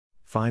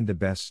Find the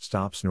best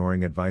stop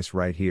snoring advice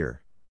right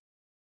here.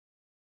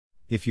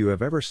 If you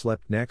have ever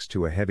slept next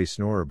to a heavy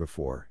snorer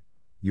before,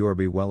 you will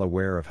be well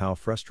aware of how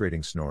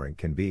frustrating snoring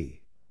can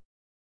be.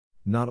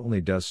 Not only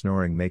does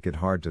snoring make it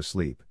hard to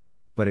sleep,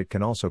 but it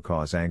can also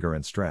cause anger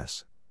and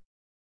stress.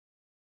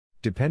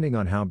 Depending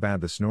on how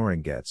bad the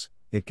snoring gets,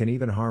 it can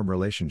even harm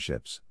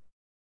relationships.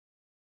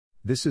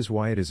 This is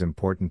why it is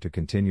important to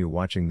continue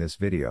watching this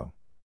video.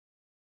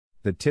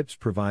 The tips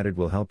provided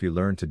will help you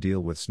learn to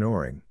deal with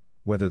snoring,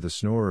 whether the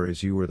snorer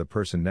is you or the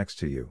person next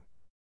to you.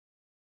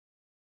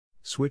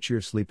 Switch your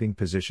sleeping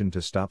position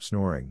to stop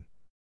snoring.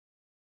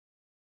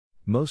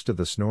 Most of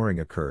the snoring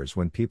occurs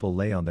when people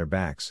lay on their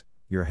backs,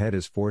 your head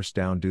is forced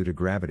down due to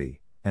gravity,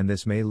 and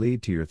this may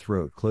lead to your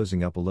throat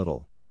closing up a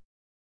little.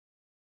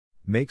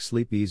 Make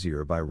sleep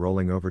easier by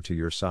rolling over to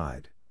your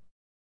side.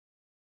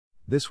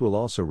 This will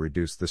also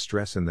reduce the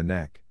stress in the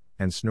neck,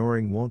 and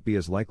snoring won't be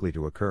as likely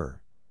to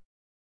occur.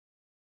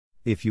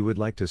 If you would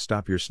like to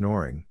stop your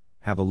snoring,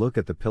 have a look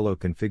at the pillow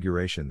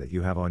configuration that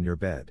you have on your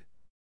bed.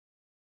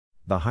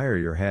 The higher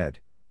your head,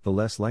 the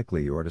less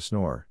likely you are to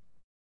snore.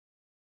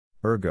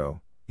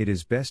 Ergo, it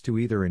is best to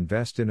either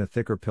invest in a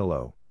thicker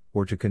pillow,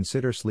 or to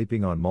consider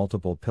sleeping on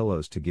multiple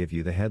pillows to give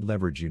you the head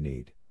leverage you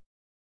need.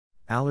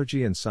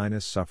 Allergy and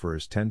sinus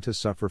sufferers tend to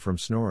suffer from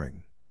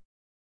snoring.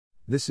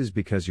 This is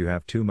because you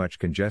have too much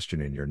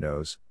congestion in your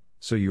nose,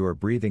 so you are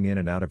breathing in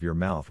and out of your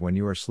mouth when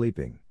you are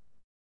sleeping.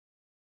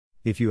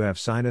 If you have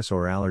sinus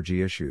or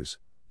allergy issues,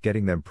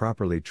 getting them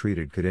properly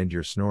treated could end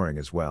your snoring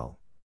as well.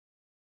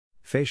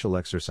 Facial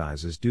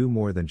exercises do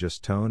more than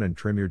just tone and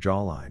trim your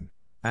jawline.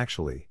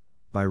 Actually,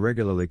 by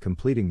regularly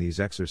completing these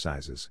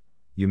exercises,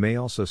 you may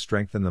also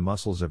strengthen the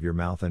muscles of your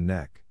mouth and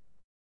neck.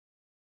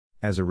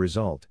 As a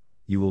result,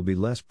 you will be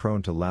less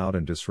prone to loud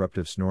and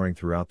disruptive snoring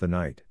throughout the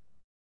night.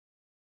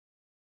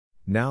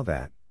 Now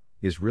that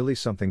is really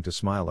something to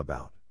smile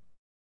about.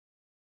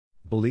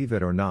 Believe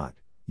it or not,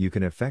 you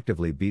can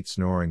effectively beat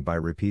snoring by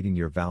repeating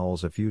your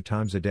vowels a few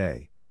times a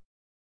day.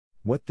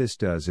 What this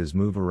does is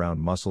move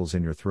around muscles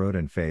in your throat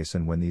and face,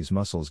 and when these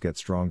muscles get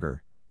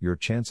stronger, your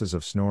chances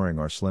of snoring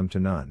are slim to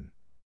none.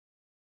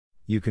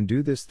 You can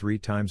do this 3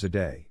 times a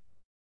day.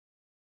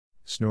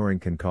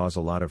 Snoring can cause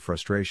a lot of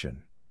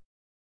frustration.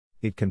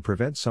 It can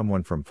prevent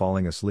someone from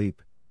falling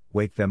asleep,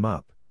 wake them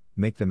up,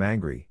 make them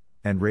angry,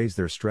 and raise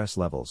their stress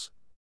levels.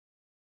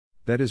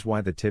 That is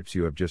why the tips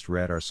you have just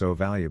read are so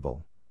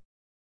valuable.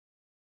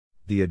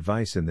 The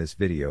advice in this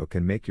video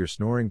can make your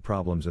snoring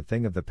problems a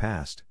thing of the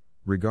past,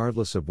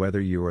 regardless of whether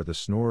you are the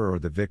snorer or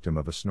the victim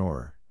of a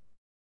snorer.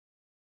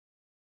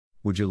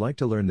 Would you like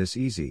to learn this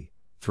easy,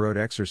 throat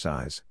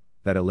exercise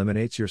that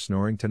eliminates your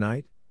snoring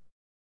tonight?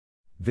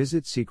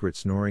 Visit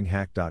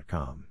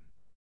secretsnoringhack.com.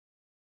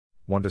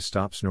 Want to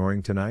stop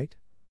snoring tonight?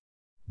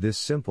 This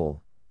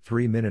simple,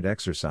 3-minute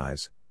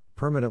exercise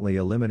permanently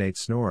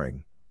eliminates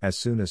snoring as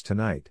soon as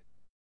tonight.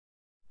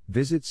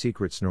 Visit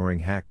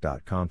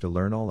secretsnoringhack.com to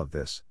learn all of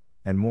this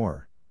and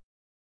more.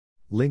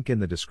 Link in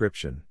the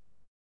description.